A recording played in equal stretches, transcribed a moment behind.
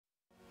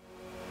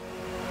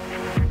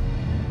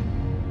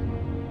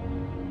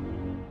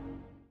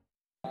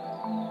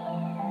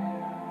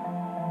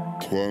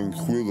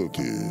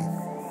tranquility,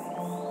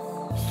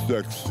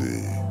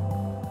 sexy,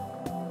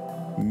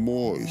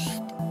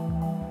 moist,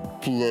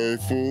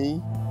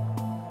 playful,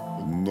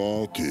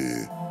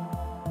 naughty,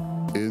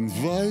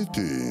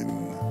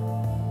 inviting,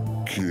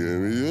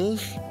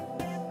 curious,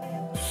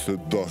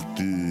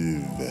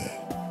 seductive.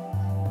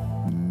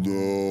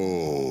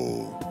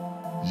 No.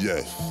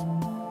 Yes.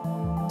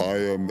 I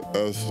am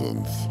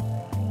essence.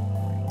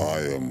 I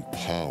am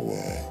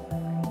power.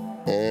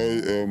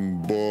 I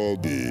am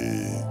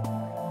Bobby,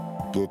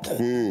 the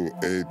true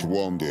eighth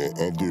wonder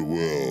of the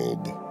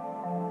world.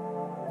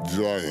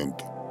 Giant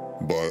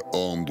by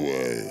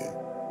Andre.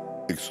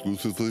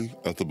 Exclusively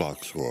at the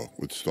Box Score,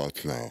 which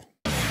starts now.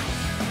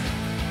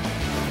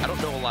 I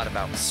don't know a lot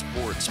about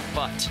sports,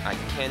 but I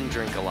can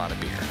drink a lot of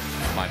beer.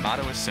 My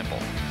motto is simple.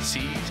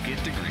 C's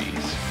get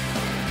degrees.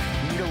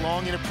 Need a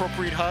long,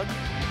 inappropriate hug?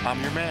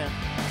 I'm your man.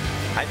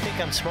 I think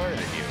I'm smarter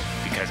than you.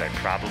 Because I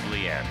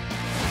probably am.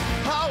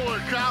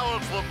 Howard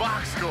Collins for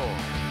Box Score.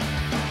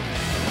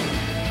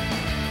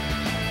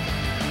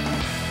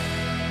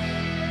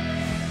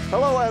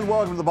 Hello and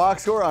welcome to the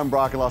Box Score. I'm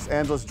Brock in Los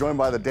Angeles, joined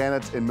by the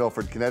Danettes in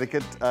Milford,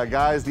 Connecticut.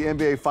 Guys, the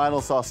NBA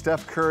Finals saw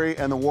Steph Curry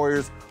and the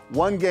Warriors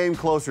one game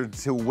closer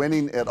to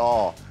winning it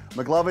all.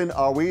 McLovin,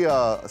 are we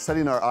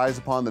setting our eyes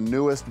upon the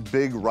newest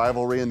big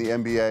rivalry in the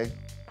NBA?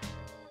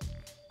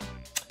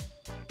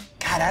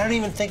 God, I don't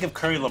even think of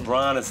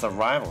Curry-LeBron as the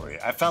rivalry.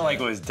 I felt like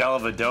it was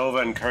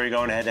Dellavedova and Curry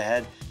going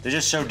head-to-head. They're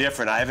just so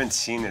different. I haven't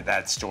seen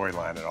that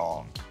storyline at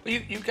all. Well,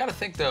 you've got to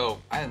think, though,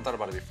 I hadn't thought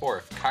about it before.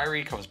 If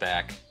Kyrie comes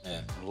back,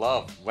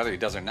 Love, whether he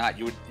does or not,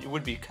 you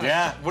would be kind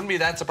of, wouldn't be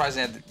that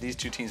surprising to have these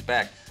two teams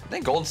back. I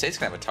think Golden State's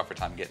going to have a tougher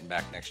time getting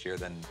back next year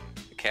than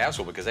the Cavs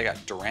will, because they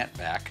got Durant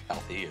back,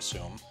 healthy, you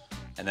assume.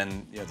 And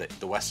then, you know,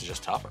 the West is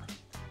just tougher.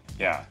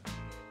 Yeah,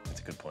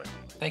 that's a good point.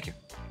 Thank you.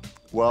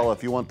 Well,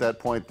 if you want that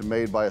point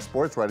made by a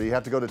sports writer, you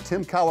have to go to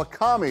Tim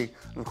Kawakami.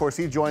 And of course,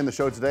 he joined the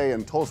show today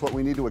and told us what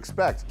we need to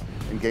expect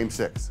in Game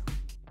 6.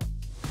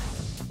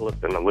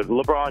 Listen, with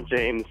LeBron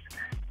James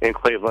in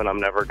Cleveland, I'm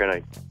never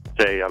going to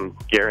say I'm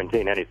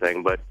guaranteeing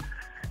anything, but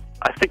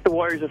I think the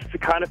Warriors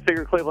have kind of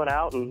figured Cleveland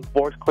out and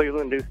forced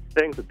Cleveland to do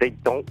things that they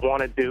don't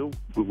want to do.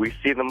 We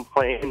see them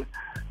playing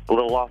a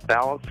little off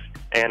balance,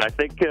 and I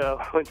think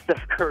when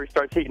Steph Curry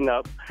starts heating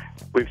up,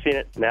 we've seen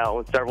it now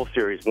in several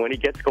series. When he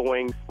gets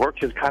going,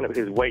 works his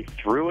way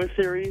through a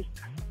series,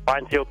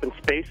 finds the open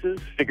spaces,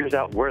 figures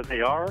out where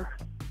they are,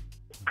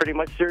 pretty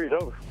much series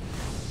over.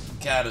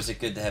 God, was it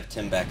good to have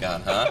Tim back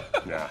on, huh?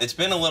 Yeah. It's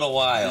been a little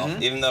while,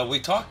 even though we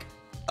talk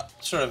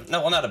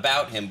not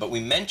about him, but we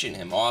mention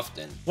him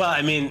often. Well,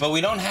 I mean... But we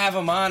don't have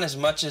him on as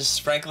much as,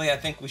 frankly, I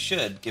think we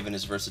should, given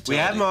his versatility. We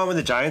had him on when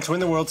the Giants win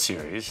the World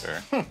Series.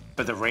 Sure.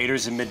 But the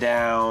Raiders have been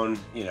down.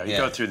 You know, you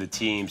go through the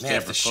teams. Man,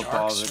 if the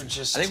football. Sharks were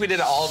just... I think we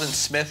did an Alden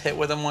Smith hit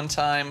with him one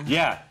time.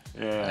 Yeah.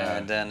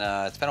 And then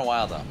it's been a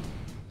while, though.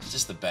 It's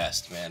just the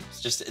best, man.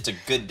 It's a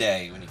good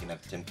day when you can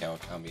have Tim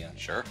Kawakami on.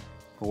 Sure.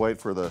 We'll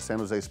wait for the San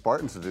Jose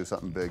Spartans to do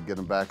something big, get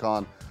him back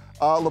on.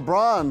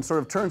 LeBron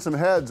sort of turned some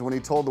heads when he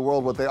told the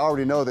world what they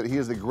already know, that he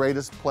is the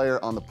greatest player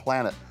on the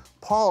planet.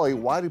 Paulie,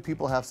 why do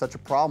people have such a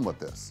problem with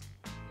this?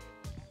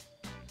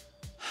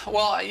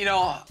 Well, you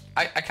know,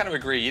 I kind of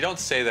agree. You don't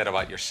say that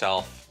about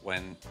yourself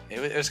when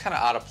it was kind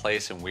of out of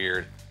place and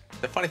weird.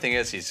 The funny thing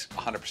is he's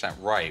 100%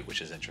 right,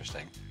 which is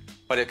interesting.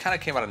 But it kind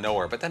of came out of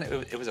nowhere. But then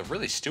it was a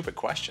really stupid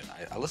question.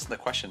 I listened to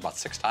the question about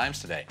 6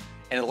 times today,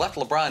 and it left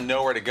LeBron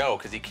nowhere to go,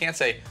 because he can't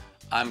say,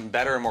 I'm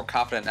better and more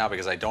confident now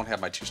because I don't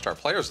have my 2 star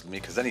players with me,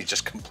 because then he's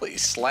just completely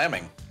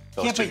slamming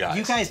those two guys.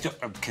 You guys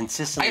are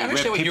consistently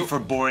rip people for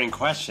boring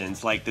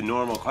questions, like the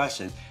normal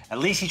questions. At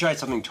least he tried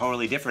something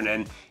totally different,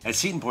 and as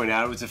Seton pointed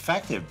out, it was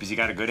effective because he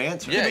got a good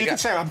answer. Yeah, you could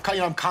say I'm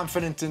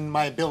confident in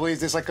my abilities.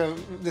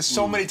 There's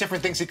so many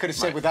different things he could have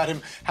said without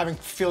him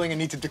feeling a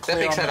need to declare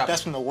I'm the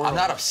best in the world. I'm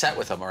not upset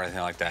with him or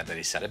anything like that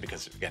he said it,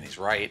 because again, he's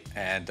right,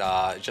 and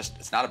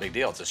it's not a big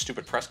deal. It's a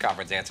stupid press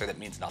conference answer that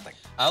means nothing.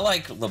 I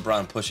like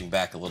LeBron pushing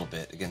back a little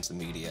bit against the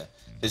media,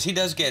 because he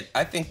does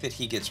I think that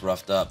he gets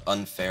roughed up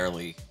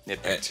unfairly.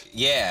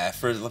 Yeah,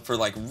 for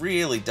like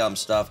really dumb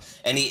stuff,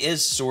 and he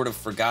is sort of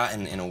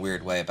forgotten in a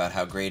weird way about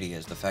how great he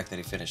is. The fact that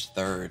he finished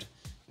 3rd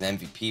in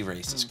the MVP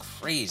race is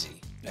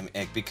crazy. I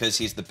mean, because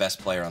he's the best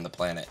player on the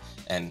planet,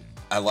 and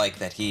I like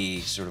that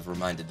he sort of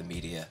reminded the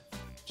media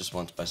just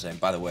once by saying,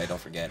 by the way,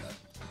 don't forget,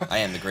 I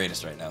am the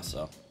greatest right now,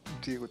 so.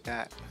 Deal with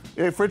that.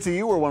 Hey, Fritzy,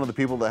 you were one of the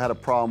people that had a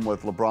problem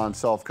with LeBron's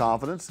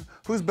self-confidence.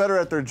 Who's better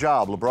at their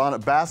job, LeBron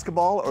at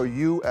basketball or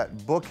you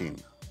at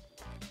booking?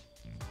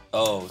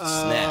 Oh,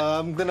 snap.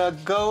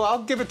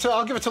 I'll give it to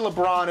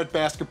LeBron at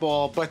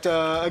basketball, but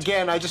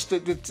again, it's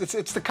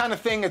the kind of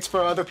thing it's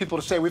for other people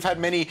to say. We've had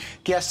many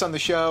guests on the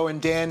show,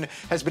 and Dan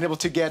has been able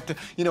to get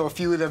a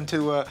few of them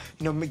to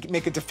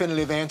make a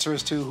definitive answer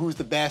as to who's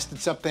the best at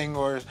something,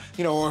 or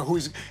or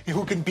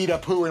who can beat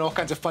up who, and all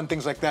kinds of fun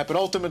things like that. But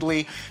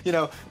ultimately,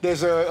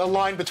 there's a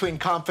line between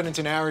confidence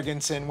and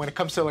arrogance, and when it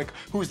comes to like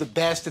who's the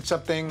best at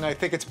something, I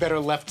think it's better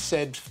left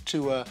said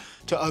to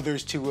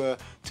others to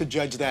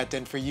judge that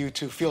than for you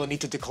to feel feel a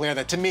need to declare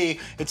that. To me,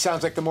 it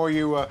sounds like the more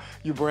you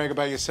you brag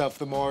about yourself,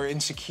 the more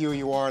insecure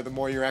you are, the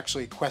more you're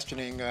actually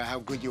questioning how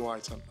good you are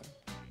at something.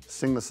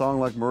 Sing the song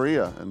like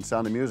Maria in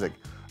Sound of Music.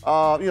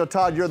 You know,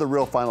 Todd, you're the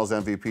real finals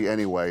MVP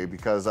anyway,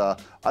 because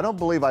I don't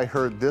believe I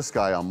heard this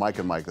guy on Mike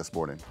and Mike this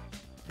morning.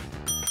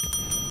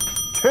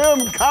 Tim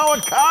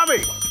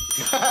Kawakami!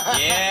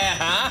 Yeah,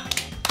 huh?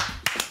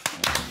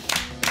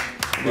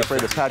 Be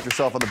afraid to pat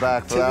yourself on the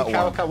back for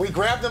that one. We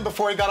grabbed him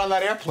before he got on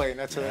that airplane.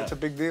 That's a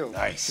big deal.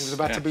 Nice. He was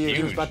about to be.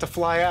 He was about to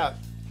fly out.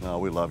 No,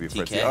 we love you,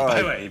 Fritzy. TK. All By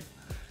right. the way,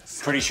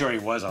 pretty sure he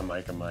was on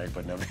Mike and Mike,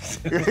 but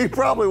nobody. He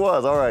probably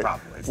was. All right.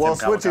 Probably. It's Well,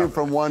 Tim switching Kawakami.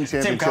 from one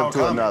championship to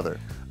Kawakami. another.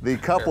 The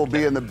cup will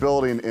be in the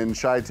building in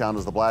Chi-Town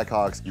as the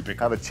Blackhawks You pick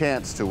have a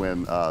chance to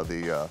win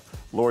the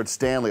Lord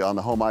Stanley on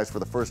the home ice for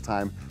the first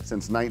time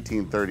since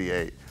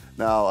 1938.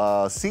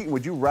 Now, Seton,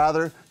 would you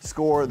rather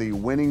score the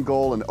winning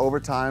goal in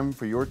overtime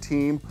for your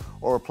team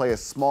or play a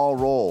small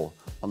role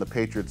on the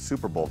Patriots'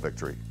 Super Bowl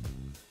victory?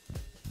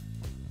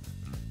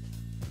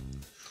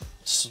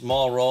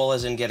 Small role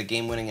as in get a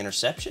game-winning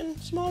interception?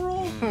 Small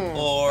role?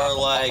 Or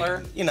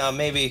like, you know,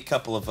 maybe a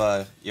couple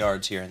of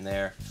yards here and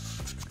there.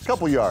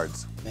 Couple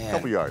yards. Man,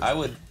 Couple yards. I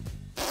would.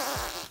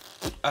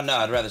 No,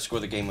 I'd rather score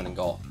the game-winning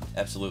goal.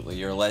 Absolutely,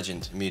 you're a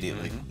legend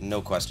immediately,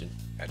 no question.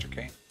 Patrick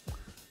Kane.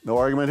 No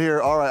argument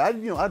here. All right,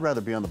 I'd rather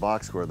be on the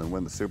box score than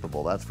win the Super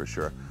Bowl, that's for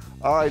sure.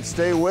 All right,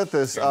 stay with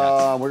us.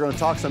 We're going to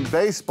talk some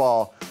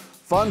baseball.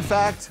 Fun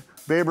fact,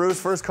 Babe Ruth's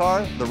first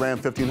car, the Ram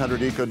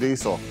 1500 Eco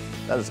Diesel.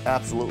 That is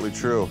absolutely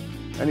true.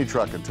 Any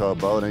truck can tow a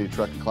boat, any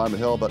truck can climb a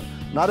hill, but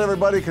not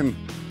everybody can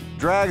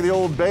drag the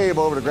old Babe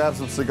over to grab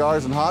some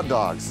cigars and hot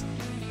dogs.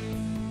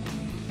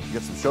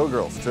 Get some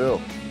showgirls,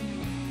 too.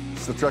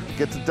 It's the truck that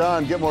gets it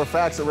done. Get more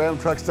facts at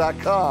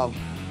ramtrucks.com.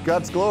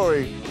 Guts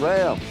Glory,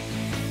 Ram.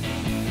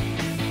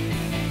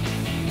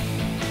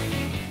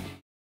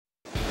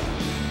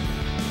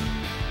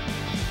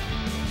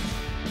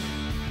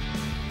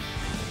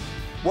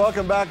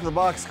 Welcome back to the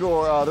box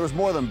score. There was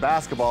more than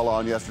basketball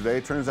on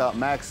yesterday. Turns out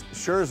Max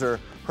Scherzer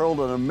hurled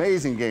an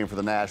amazing game for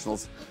the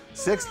Nationals.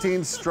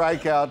 16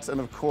 strikeouts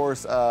and, of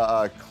course,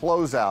 a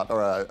closeout,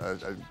 or a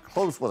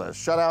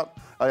shutout?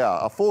 Oh,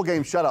 yeah, a full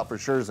game shutout for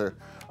Scherzer.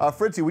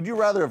 Fritzy, would you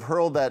rather have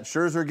hurled that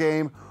Scherzer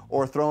game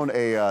or thrown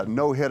a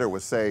no-hitter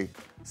with, say,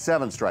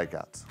 7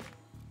 strikeouts?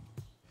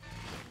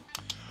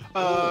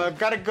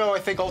 Got to go. I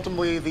think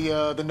ultimately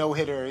the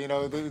no-hitter. You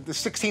know, the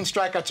 16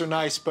 strikeouts are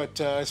nice, but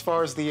as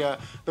far as the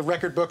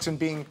record books and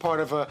being part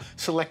of a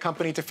select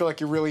company to feel like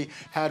you really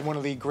had one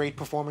of the great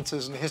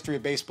performances in the history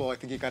of baseball, I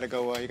think you got to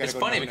go. It's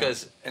funny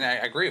because, and I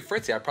agree with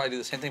Fritzy, I'd probably do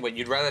the same thing, but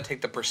you'd rather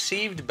take the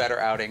perceived better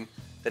outing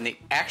than the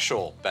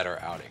actual better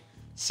outing.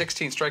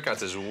 16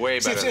 strikeouts is way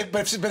better.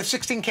 But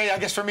 16K, I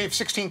guess for me, if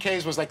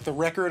 16Ks was like the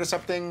record or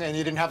something, and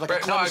you didn't have like a No,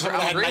 club that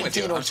I'm had agreeing with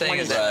you. 19 or I'm saying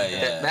 20. is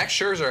that Max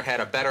Scherzer had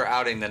a better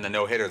outing than the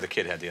no-hitter the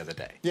kid had the other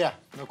day. Yeah,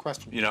 no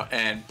question. You know,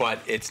 but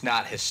it's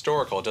not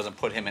historical. It doesn't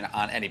put him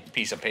on any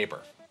piece of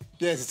paper.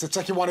 Yes, it's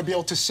like you want to be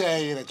able to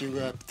say that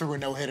you threw a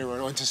no-hitter,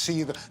 or to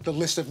see the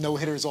list of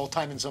no-hitters all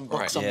time in some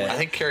book somewhere. I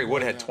think Kerry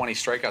Wood had 20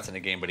 strikeouts in the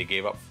game, but he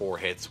gave up 4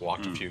 hits,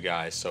 walked a few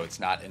guys, so it's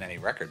not in any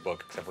record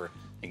book except for I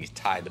think he's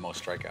tied the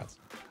most strikeouts.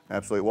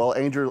 Absolutely. Well,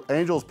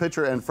 Angels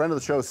pitcher and friend of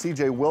the show,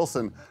 C.J.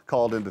 Wilson,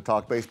 called in to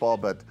talk baseball,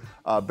 but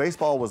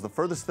baseball was the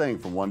furthest thing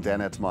from one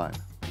Danette's mind.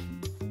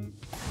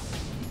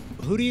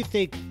 Who do you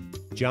think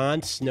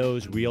Jon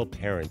Snow's real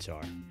parents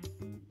are?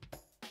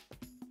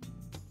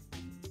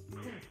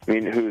 I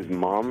mean, who his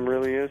mom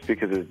really is,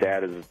 because his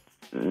dad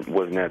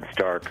was Ned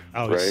Stark.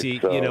 Oh, right? see,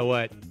 So you know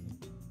what?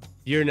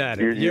 You're not.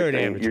 You're an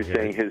amateur.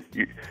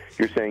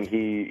 You're saying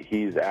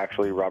he's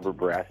actually Robert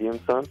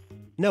Baratheon's son?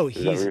 No, Is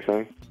that what you're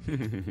saying?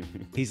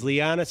 He's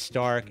Lyanna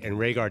Stark and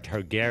Rhaegar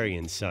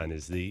Targaryen's son,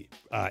 is the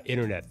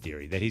internet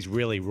theory, that he's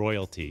really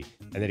royalty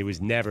and that he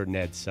was never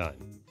Ned's son.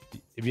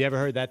 Have you ever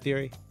heard that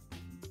theory?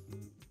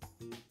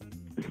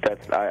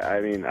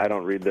 I mean, I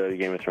don't read the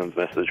Game of Thrones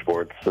message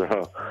boards,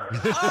 so.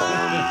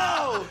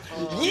 Oh!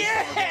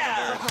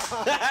 Yeah!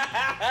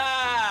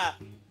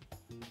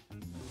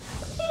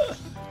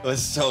 It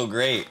was so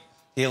great.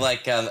 He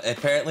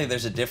apparently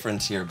there's a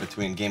difference here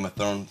between Game of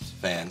Thrones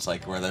fans,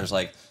 like where there's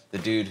like the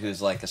dude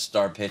who's like a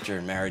star pitcher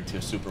and married to a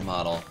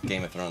supermodel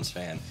Game of Thrones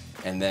fan.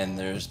 And then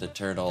there's the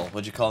turtle,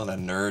 what'd you call it, a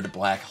nerd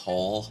black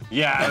hole?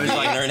 Yeah, I was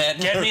like, internet,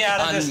 get me out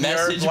of on this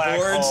message nerd black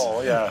boards,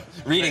 hole. Yeah.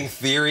 reading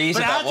theories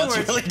But about what's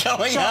really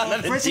going on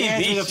in the Fritzy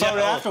hands me TV the phone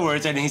show.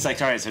 afterwards, and he's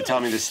like, all right, so tell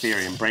me this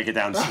theory and break it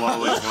down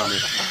slowly for me.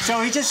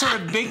 So he just sort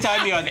of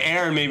big-timed me on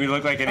air and made me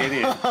look like an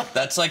idiot.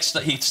 That's like,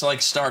 he's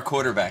like star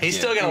quarterback. He's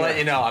still going to let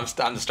you know I'm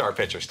the star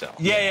pitcher still.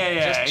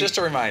 Yeah. Just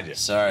to remind you.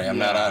 Sorry, I'm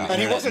not on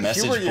And he internet wasn't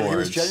message humouring you. He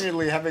was boards.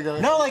 genuinely having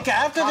a No, like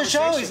after the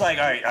show, conversation. he's like,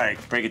 all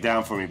right, break it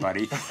down for me,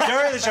 buddy.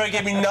 During the show, he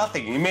gave me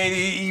nothing.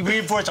 He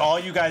reinforced all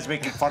you guys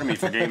making fun of me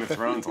for Game of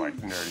Thrones, like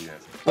nerdy is.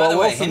 By the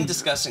way, Wilson- him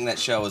discussing that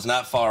show is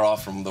not far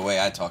off from the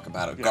way I talk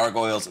about it.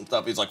 Gargoyles and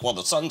stuff. He's like, well,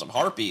 the Sons of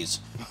Harpies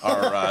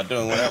are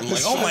doing whatever. I'm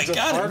like, oh my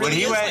God, it When really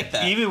he is went, like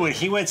that. even when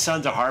he went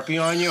Sons of Harpy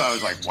on you, I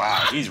was like,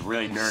 wow, he's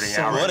really nerding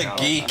out What right a now.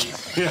 geek.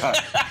 Yeah.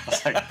 I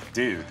was like,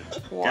 dude,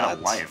 get a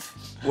life.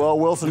 Well,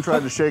 Wilson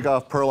tried to shake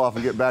off Perloff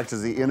and get back to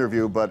the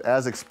interview, but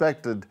as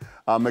expected,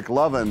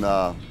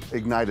 McLovin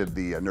ignited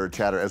the nerd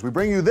chatter as we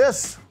bring you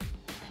this.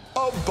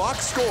 A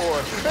Box Score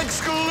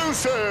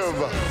exclusive.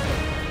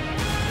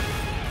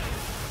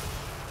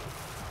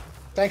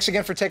 Thanks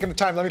again for taking the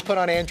time. Let me put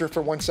on Andrew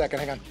for 1 second.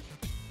 Hang on.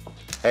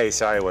 Hey,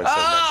 sorry I went to the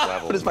next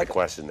level with my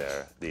question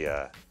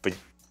there. But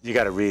you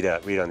got to read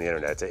on the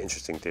internet. It's an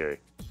interesting theory.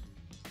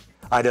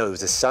 I know it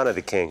was the son of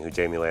the king who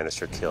Jamie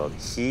Lannister killed.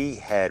 He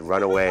had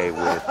run away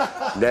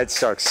with Ned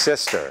Stark's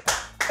sister,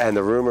 and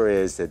the rumor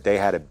is that they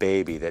had a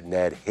baby that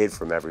Ned hid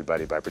from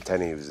everybody by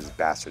pretending he was his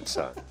bastard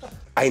son.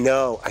 I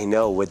know.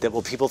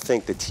 Well, people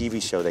think the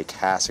TV show they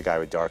cast a guy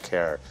with dark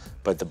hair,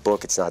 but the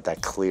book it's not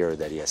that clear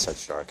that he has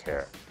such dark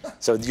hair.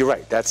 So you're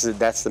right. That's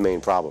the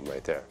main problem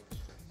right there.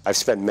 I've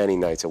spent many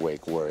nights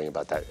awake worrying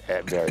about that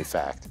very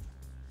fact.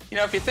 You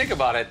know, if you think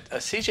about it,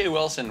 C.J.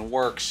 Wilson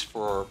works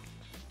for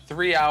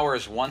 3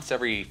 hours once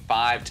every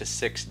 5 to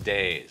 6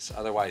 days.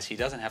 Otherwise, he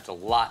doesn't have a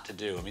lot to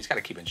do. I mean, he's got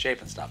to keep in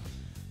shape and stuff.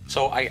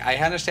 So I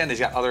understand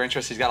he's got other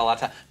interests. He's got a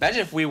lot of time.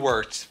 Imagine if we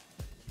worked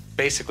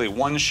basically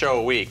 1 show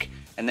a week,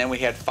 and then we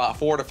had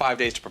 4 to 5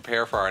 days to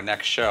prepare for our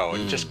next show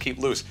and just keep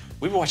loose.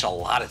 We would watch a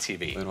lot of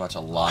TV. We'd watch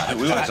a lot.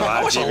 We watch a lot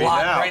I watch of TV a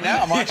lot now. right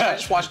now. I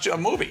just watched a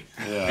movie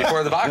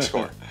before the box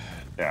score.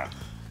 Yeah.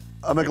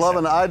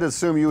 McLovin, I'd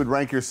assume you would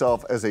rank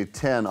yourself as a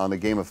 10 on the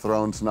Game of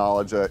Thrones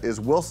knowledge. Is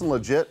Wilson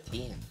legit?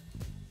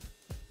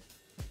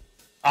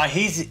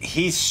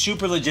 He's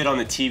super legit on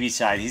the TV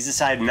side. He's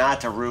decided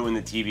not to ruin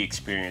the TV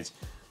experience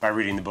by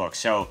reading the book.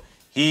 So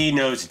he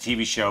knows the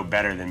TV show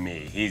better than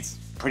me. He's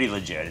pretty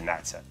legit in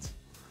that sense.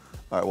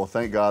 All right, well,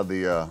 thank God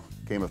the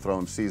Game of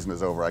Thrones season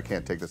is over. I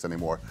can't take this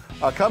anymore.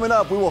 Coming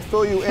up, we will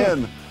fill you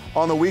in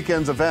on the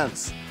weekend's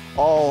events,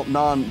 all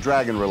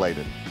non-dragon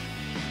related.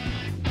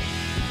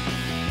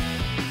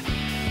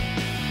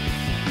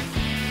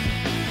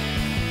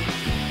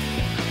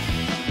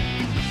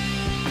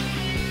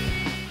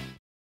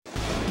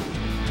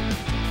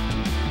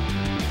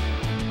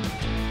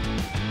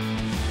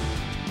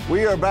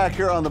 We are back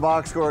here on the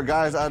Box Score.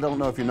 Guys, I don't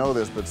know if you know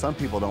this, but some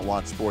people don't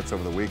watch sports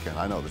over the weekend.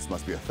 I know this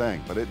must be a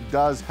thing, but it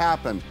does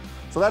happen.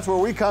 So that's where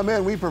we come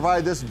in. We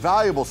provide this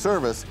valuable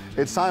service.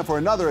 It's time for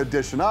another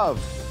edition of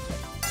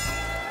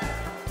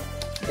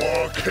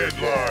Mock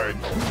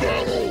Headline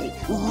Battle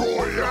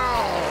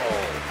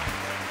Royale.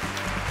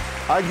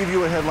 I give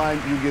you a headline,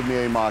 you give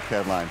me a mock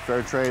headline.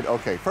 Fair trade?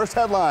 Okay, first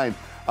headline.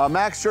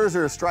 Max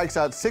Scherzer strikes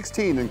out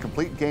 16 in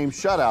complete game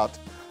shutout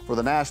for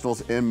the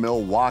Nationals in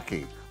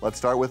Milwaukee. Let's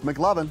start with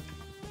McLovin.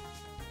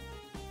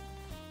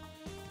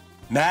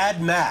 Mad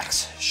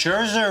Max.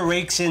 Scherzer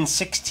rakes in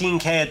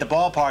 16K at the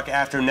ballpark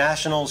after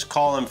Nationals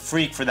call him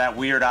freak for that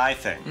weird eye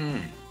thing.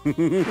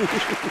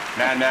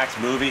 Mad Max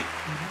movie.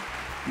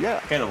 Yeah.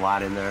 Get a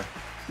lot in there.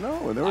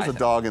 No, there was a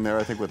dog in there,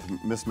 I think, with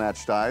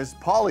mismatched eyes.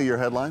 Paulie, your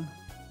headline.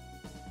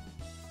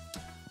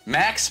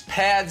 Max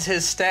pads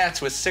his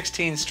stats with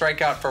 16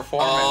 strikeout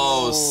performance.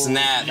 Oh,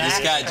 snap. This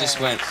guy just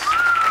went.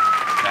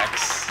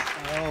 Max.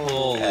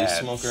 Holy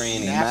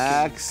smokerini.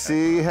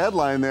 Maxi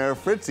headline there.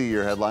 Fritzy,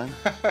 your headline.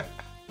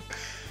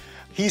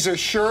 He's a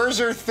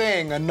Scherzer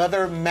thing,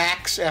 another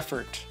Max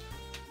effort.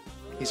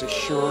 He's a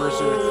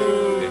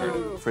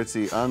Scherzer thing.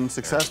 Fritzy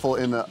unsuccessful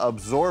in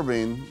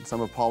absorbing some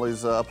of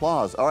Paulie's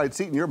applause. All right,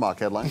 Seton, your mock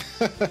headline.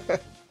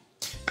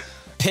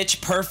 Pitch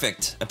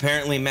Perfect.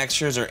 Apparently, Max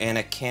Scherzer and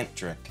a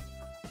Kendrick.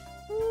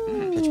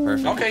 Pitch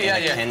Perfect. Okay,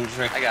 and yeah. a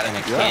Kendrick I got it. and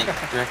a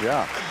Kendrick.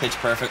 Yeah. Pitch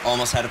Perfect.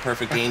 Almost had a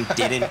perfect game.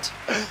 Didn't.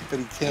 But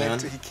he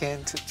can't. He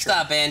can't.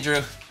 Stop,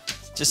 Andrew.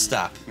 Just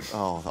stop.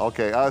 Oh,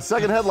 okay.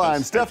 Second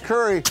headline. Steph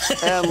Curry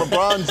and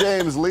LeBron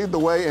James lead the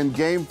way in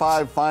Game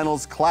 5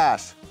 Finals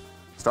clash.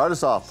 Start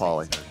us off,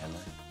 Paulie.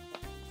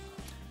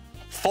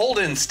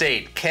 Fold-in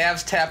state.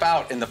 Cavs tap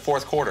out in the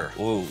fourth quarter.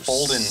 Ooh,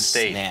 Fold-in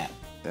state. Snap.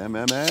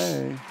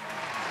 MMA.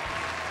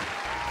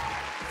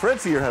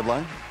 Fritzy, your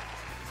headline.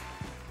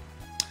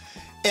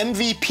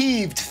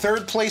 MVP'd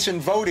third place in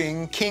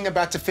voting. King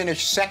about to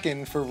finish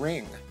second for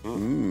ring.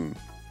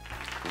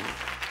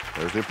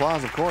 There's the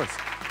applause, of course.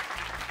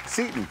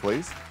 Seton,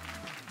 please.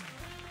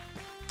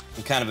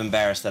 I'm kind of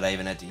embarrassed that I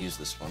even had to use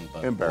this one,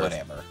 but Embarrassed.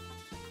 whatever.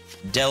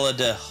 Della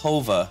de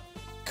Hova.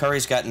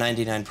 Curry's got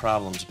 99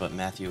 problems, but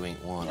Matthew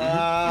ain't one. It's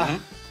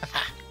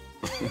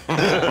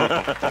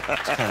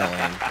kind of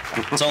lame.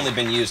 It's only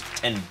been used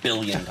 10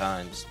 billion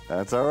times.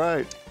 That's all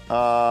right.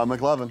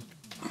 McLovin.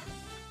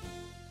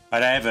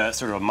 But I have a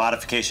sort of a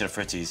modification of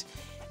Fritzy's.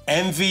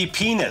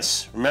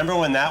 MVPness. Remember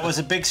when that was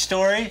a big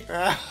story?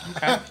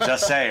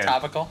 Just saying.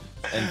 Topical.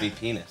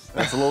 MVPness.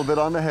 That's a little bit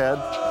on the head.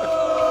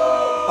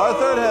 Our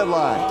third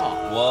headline.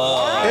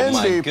 Whoa. Indy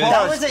my goodness Park.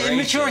 That was an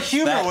immature gracious.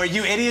 humor That- where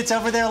you idiots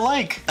over there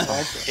like.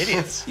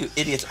 Idiots. You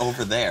idiots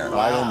over there.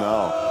 I don't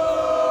know.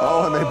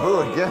 Oh, and they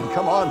boo again.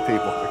 Come on,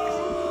 people.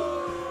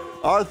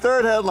 Our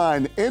third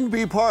headline,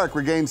 Inby Park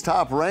regains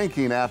top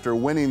ranking after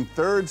winning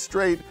third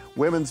straight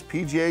Women's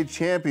PGA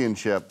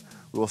Championship.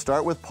 We will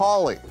start with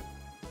Paulie.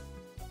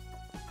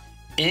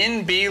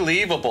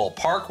 Unbelievable.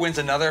 Park wins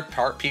another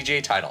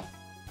PGA title.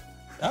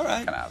 All right.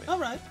 Kinda obvious. All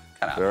right.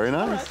 Kind of. Very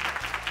nice.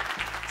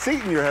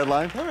 Seton, your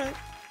headline. All right.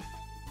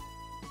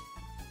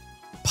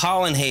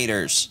 Pollen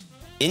haters.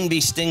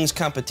 NB Stings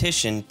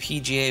competition.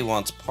 PGA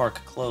wants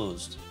park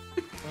closed.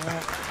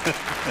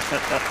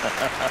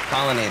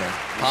 Pollinator.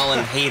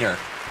 Pollen hater.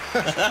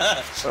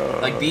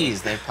 Like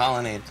bees, they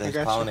pollinate. They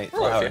pollinate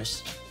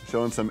flowers.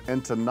 Showing some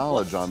into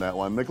knowledge on that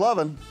one.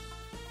 McLovin.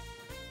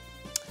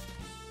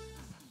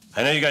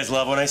 I know you guys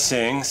love when I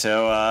sing,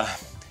 so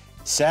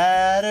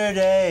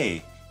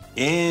Saturday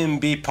in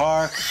B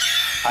Park.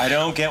 I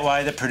don't get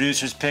why the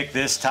producers picked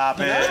this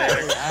topic.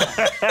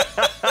 That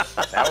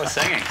was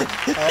singing. I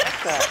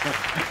like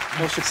that.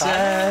 No Chicago?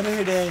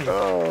 Saturday.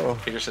 Oh.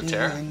 Peter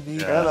Cetera.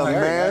 And a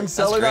man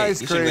selling great. ice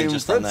You should win cream.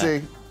 just on that.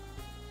 Fritzy.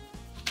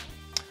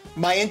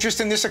 My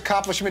interest in this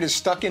accomplishment is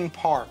stuck in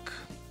park.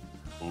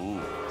 Ooh,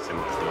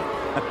 similar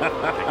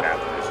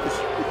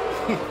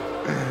theme.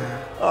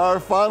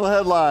 Our final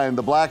headline,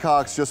 the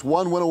Blackhawks just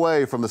one win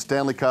away from the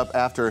Stanley Cup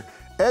after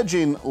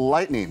edging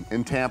Lightning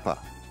in Tampa.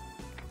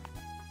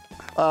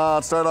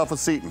 Let's start off with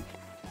Seton.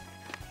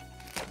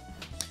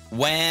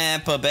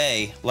 Wampa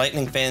Bay.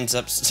 Lightning fans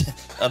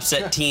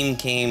upset team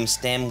came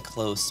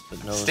Stamkos,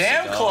 but no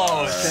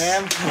cigar.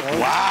 Stamkos.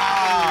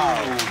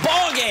 Wow.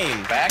 Ball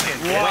game. Back in.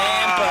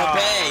 Wampa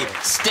Bay.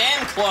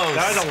 Stamkos.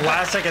 That was a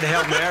last-second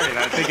Hail Mary, and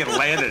I think it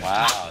landed.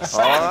 Wow. All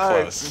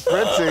right, Stamkos.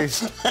 Fritzy.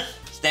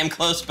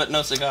 Stamkos, but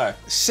no cigar.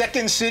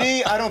 Second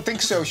city? I don't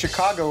think so.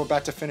 Chicago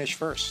about to finish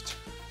first.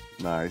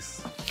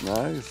 Nice,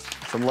 nice.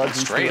 Some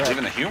legends. Straight,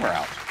 leaving the humor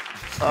out.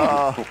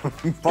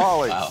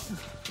 Polly. Wow.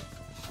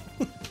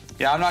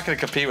 Yeah, I'm not going to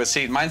compete with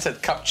Seton. Mine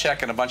said cup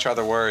check and a bunch of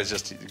other words.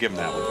 Just to give him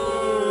that one.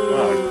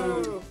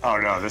 Oh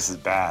no, this is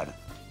bad.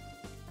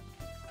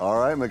 All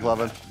right,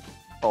 McLovin.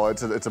 Oh,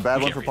 it's a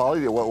bad one for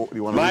Polly. What do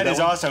you want to Mine read is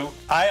that one? also.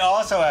 I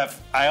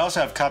also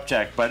have cup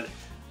check, but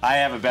I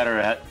have a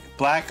better.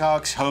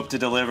 Blackhawks hope to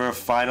deliver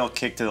final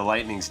kick to the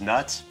Lightning's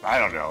nuts. I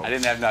don't know. I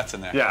didn't have nuts in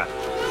there. Yeah,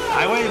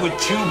 I went with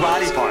 2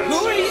 body parts. Who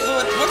are you?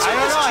 What's I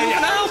don't know.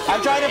 juvenile?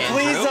 I'm trying to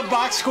Andrew? please the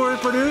box score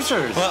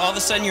producers. Well, all of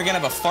a sudden you're gonna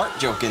have a fart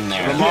joke in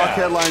there. The mock Yeah.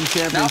 headline Now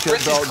championship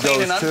Fritz is belt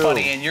clean and goes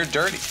unfunny, to and you're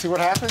dirty. See what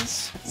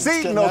happens?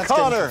 Seton That's getting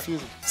O'Connor.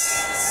 confusing.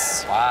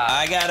 Wow.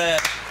 I gotta.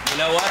 You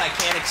know what? I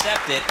can't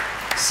accept it.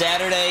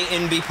 Saturday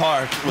in B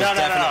Park was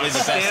definitely the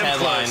best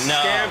headline. No.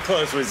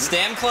 Stamkos was.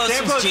 Stamkos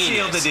was genius.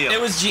 sealed the deal.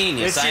 It was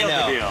genius. It sealed I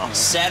know. the deal.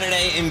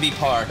 Saturday in B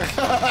Park.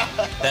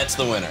 That's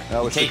the winner.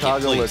 That was Take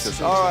Chicago it, please.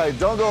 Licious. All right,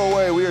 don't go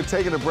away. We are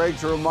taking a break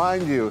to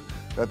remind you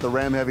that the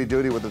Ram Heavy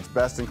Duty, with its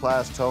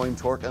best-in-class towing,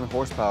 torque, and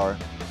horsepower,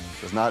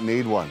 does not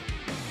need one.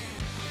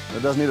 And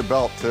it doesn't need a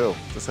belt, too.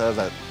 It just has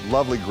that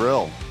lovely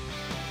grill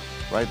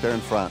right there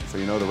in front, so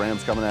you know the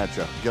Ram's coming at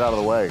you. Get out of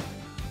the way.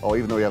 Oh,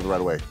 even though you have the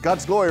right of way.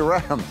 God's glory,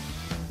 Ram.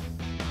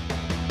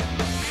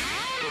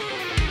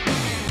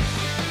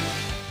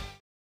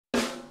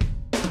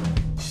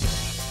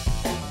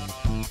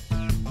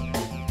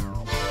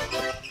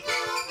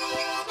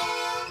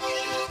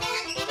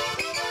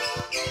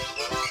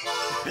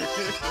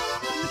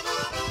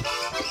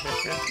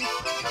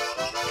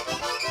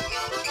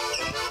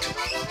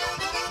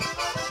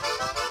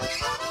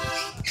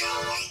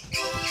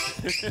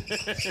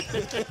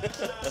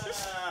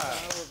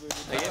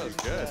 That was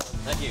good.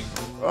 Thank you.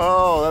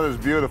 Oh, that is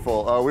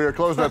beautiful. We are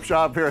closing up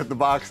shop here at the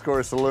Box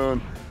Score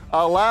Saloon.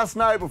 Last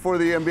night before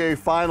the NBA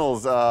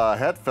Finals,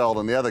 Hetfield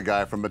and the other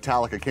guy from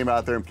Metallica came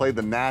out there and played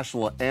the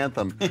national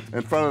anthem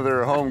in front of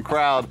their home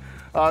crowd.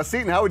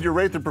 Seton, how would you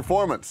rate the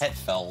performance?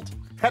 Hetfeld.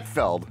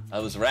 Hetfield.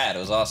 That was rad. It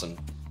was awesome.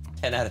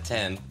 10 out of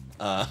 10.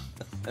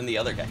 And the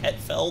other guy,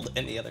 Hetfeld,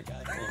 and the other guy.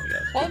 Oh my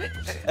God. Well, I mean,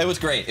 It was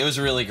great. It was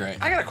really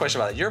great. I got a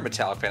question about it. You're a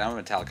Metallica fan. I'm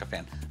a Metallica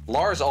fan.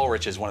 Lars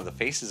Ulrich is one of the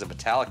faces of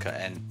Metallica,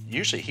 and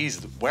usually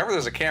whenever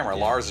there's a camera,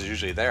 Lars is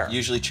usually there.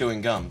 Usually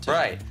chewing gum, too.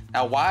 Right.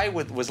 Now, why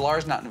was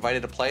Lars not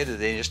invited to play? Did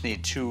they just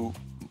need 2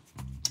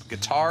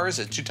 guitars?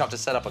 Is it too tough to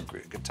set up a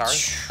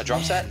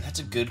drum set? That's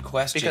a good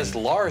question. Because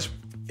Lars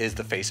is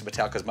the face of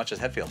Metallica as much as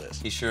Hetfield is.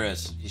 He sure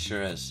is. He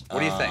sure is. What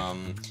do you think?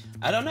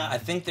 I don't know. I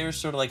think they're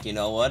sort of like, you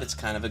know what? It's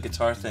kind of a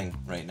guitar thing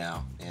right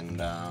now. And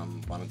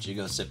why don't you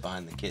go sit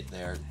behind the kit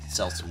there,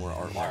 sell some more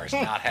art. Lars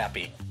not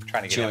happy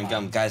trying to get Chewing him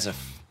gum. on.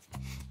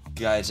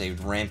 Guy's a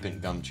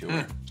rampant gum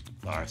chewer.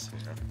 Lars.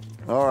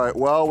 All right,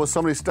 well, with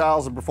so many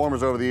styles of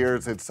performers over the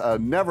years, it's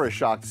never a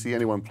shock to see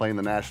anyone playing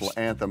the national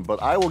anthem.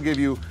 But I will give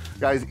you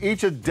guys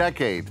each a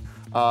decade,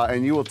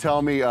 and you will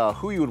tell me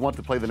who you would want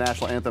to play the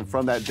national anthem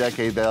from that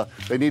decade.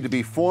 They need to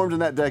be formed in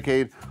that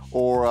decade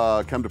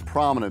or come to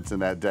prominence in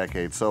that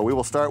decade. So we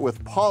will start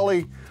with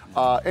Pauly.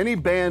 Any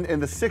band in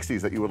the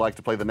 60s that you would like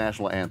to play the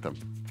national anthem?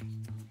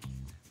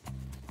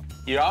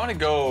 You know, I'm going to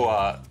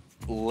go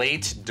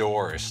late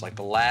Doors, like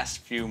the last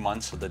few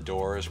months of the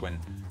Doors when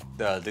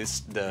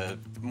the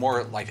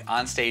more like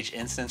on-stage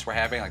incidents we're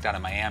having, like down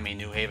in Miami,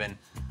 New Haven.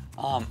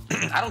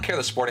 I don't care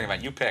the sporting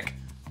event, you pick,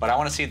 but I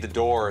want to see the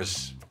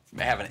Doors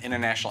have an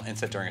international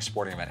incident during a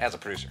sporting event as a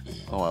producer.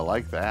 Oh, I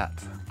like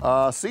that.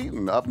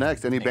 Seton, up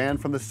next. Any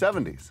band from the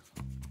 70s?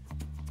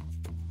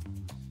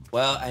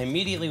 Well, I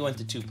immediately went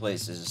to 2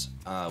 places.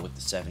 with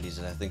the 70s,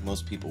 and I think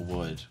most people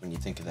would when you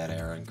think of that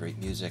era and great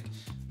music.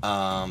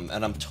 And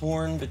I'm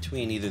torn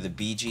between either the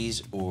Bee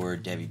Gees or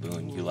Debbie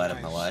Boone. You Light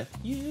Up My Life.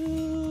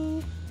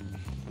 You.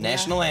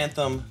 National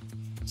Anthem,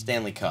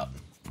 Stanley Cup.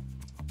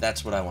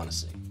 That's what I want to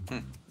see.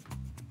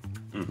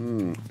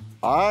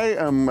 I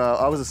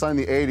was assigned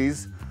the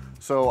 80s,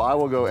 so I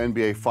will go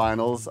NBA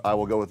Finals. I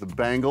will go with the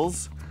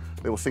Bengals.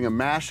 They will sing a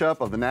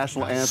mashup of the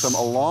national anthem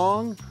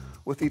along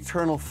with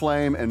Eternal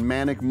Flame and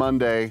Manic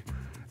Monday.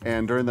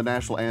 And during the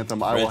national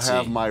anthem, I will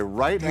have my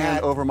right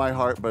hand over my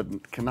heart,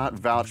 but cannot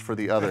vouch for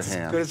the other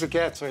hand. As good as it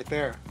gets, right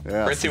there.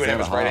 Yeah, Fritzy would have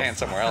his right hand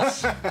somewhere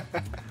else. All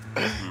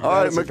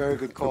right, a very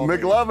good call.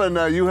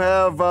 McLovin, you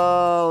have,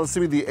 let's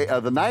see,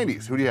 the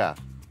 90s. Who do you have?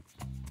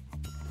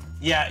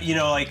 Yeah, you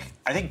know, like,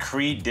 I think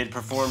Creed did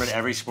perform at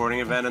every sporting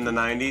event in the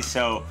 90s,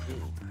 so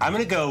I'm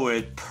going to go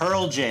with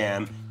Pearl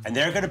Jam, and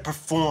they're going to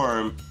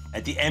perform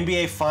at the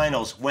NBA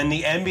Finals when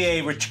the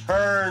NBA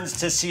returns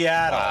to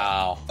Seattle.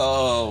 Wow.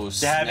 Oh,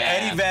 To have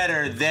Eddie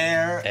Vedder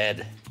there.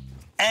 Ed.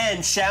 And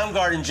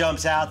Soundgarden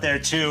jumps out there,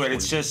 too, and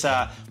it's just,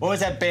 what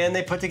was that band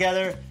they put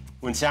together?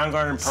 When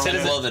Soundgarden and Pearl Jam...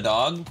 Citizen the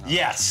Dog?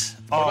 Yes.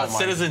 What about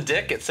Citizen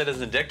Dick? Get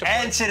Citizen Dick to play.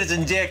 And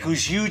Citizen Dick,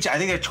 who's huge. I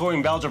think they're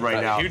touring Belgium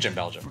right now. Huge in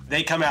Belgium.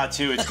 They come out,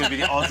 too. It's going to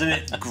be the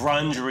ultimate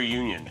grunge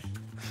reunion.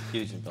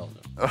 Huge in Belgium.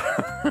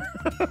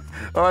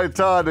 All right,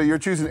 Todd, you're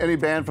choosing any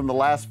band from the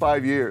last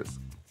 5 years.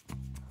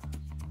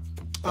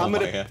 I'm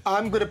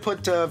gonna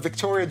put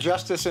Victoria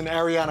Justice and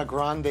Ariana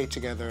Grande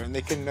together, and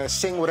they can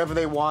sing whatever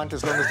they want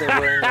as long as they're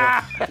wearing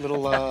a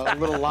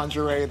little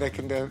lingerie. They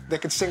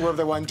can sing whatever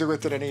they want and do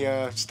it at any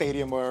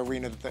stadium or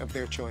arena of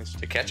their choice.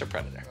 To Catch a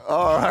Predator.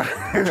 All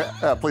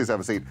right. Please have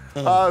a seat.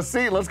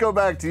 Seat, let's go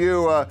back to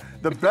you.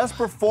 The best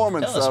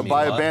performance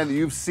by a band that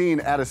you've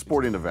seen at a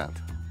sporting event.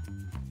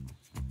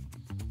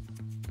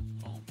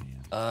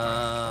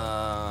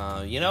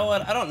 You know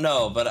what? I don't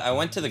know, but I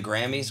went to the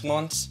Grammys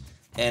once,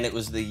 and it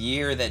was the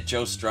year that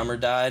Joe Strummer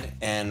died,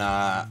 and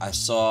I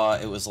saw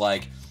it was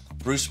like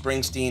Bruce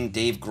Springsteen,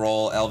 Dave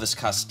Grohl, Elvis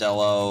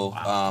Costello,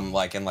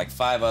 and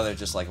 5 other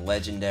just like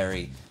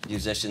legendary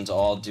musicians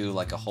all do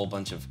like a whole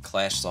bunch of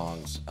Clash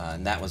songs,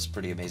 and that was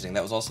pretty amazing.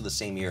 That was also the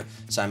same year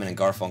Simon and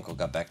Garfunkel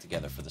got back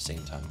together for the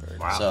same time.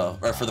 Wow. So,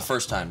 or for the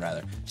first time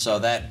rather. So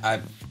that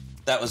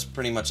was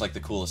pretty much like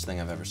the coolest thing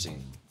I've ever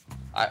seen.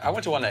 I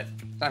went to one that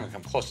not even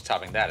come close to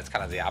topping that. It's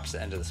kind of the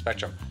opposite end of the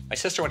spectrum. My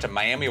sister went to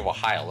Miami of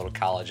Ohio, a little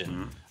college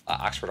in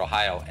Oxford,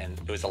 Ohio, and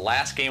it was the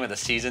last game of the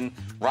season.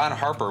 Ron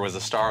Harper was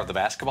the star of the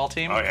basketball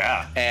team. Oh,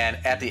 yeah. And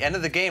at the end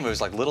of the game, it was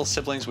like Little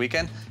Siblings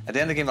Weekend. At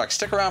the end of the game, like,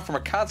 stick around for a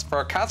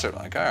concert.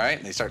 I'm like, all right.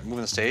 And they start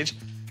moving the stage.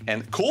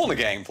 And Kool and the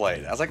Gang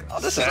played. I was like,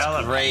 oh, this is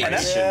great.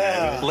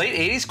 Late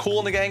 80s, Kool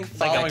and the Gang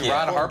following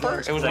Ron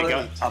Harper. It was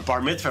like a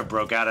bar mitzvah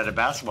broke out at a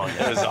basketball game.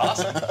 It was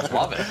awesome.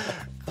 Love it.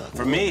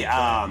 For me,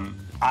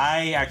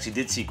 I actually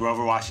did see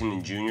Grover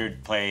Washington Jr.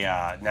 play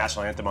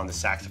national anthem on the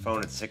saxophone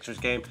at the Sixers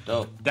game.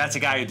 Dope. That's a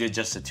guy who did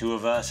Just the Two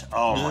of Us.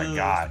 Oh my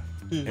God.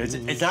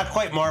 It's not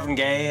quite Marvin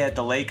Gaye at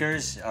the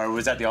Lakers, or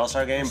was that the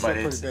All-Star game, but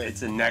it's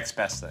the next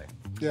best thing.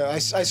 Yeah, I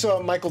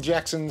saw Michael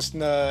Jackson's,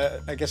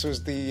 I guess it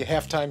was the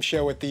halftime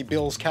show at the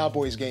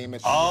Bills-Cowboys game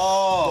at the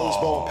Rose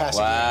Bowl in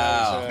Pasadena.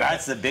 Wow.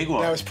 That's the big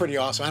one. That was pretty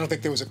awesome. I don't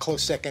think there was a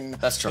close second.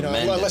 That's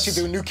tremendous. Unless you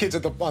do New Kids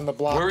on the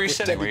Block. Where were you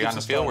sitting? Were you on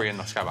the field or were you in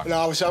the skybox? No,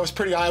 I was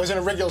pretty high. I was in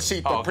a regular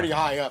seat, but pretty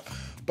high up.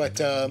 But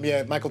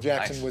yeah, Michael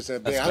Jackson was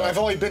big. I've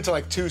only been to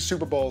like 2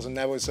 Super Bowls, and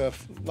that was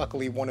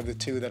luckily one of the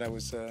 2 that I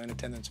was in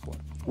attendance for.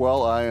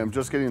 Well, I am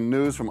just getting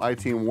news from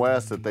iTeam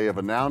West that they have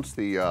announced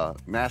the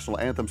national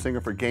anthem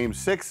singer for Game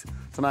 6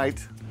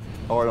 tonight.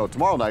 Or no,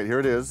 tomorrow night. Here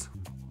it is.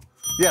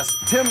 Yes,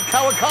 Tim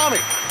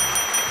Kawakami.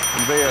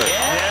 There.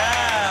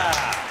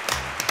 Yeah.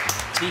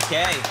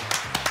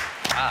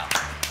 TK. Wow.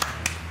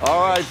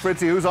 All right,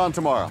 Fritzy, who's on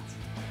tomorrow?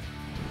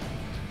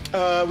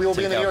 We will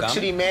be in the New York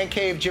City Man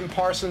Cave. Jim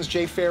Parsons,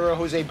 Jay Farrow,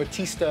 Jose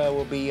Batista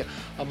will be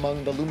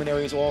among the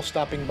luminaries, all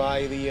stopping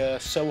by the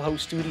Soho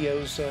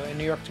Studios in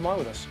New York tomorrow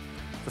with us.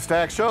 The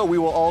Stack Show. We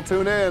will all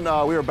tune in.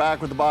 We are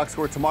back with the Box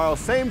Score tomorrow,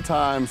 same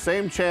time,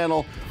 same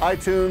channel,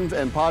 iTunes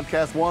and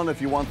Podcast One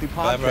if you want the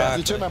podcast.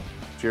 You too, man.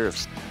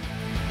 Cheers.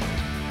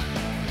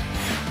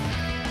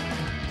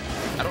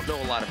 I don't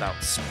know a lot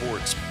about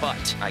sports,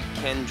 but I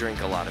can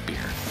drink a lot of beer.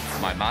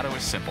 My motto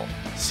is simple.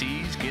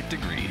 C's get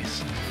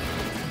degrees.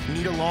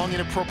 Need a long,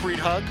 inappropriate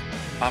hug?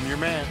 I'm your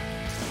man.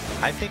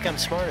 I think I'm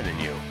smarter than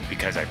you,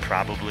 because I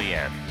probably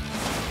am.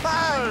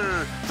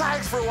 Hey,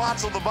 thanks for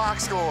watching the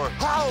Box Score.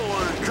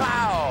 Holy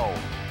cow!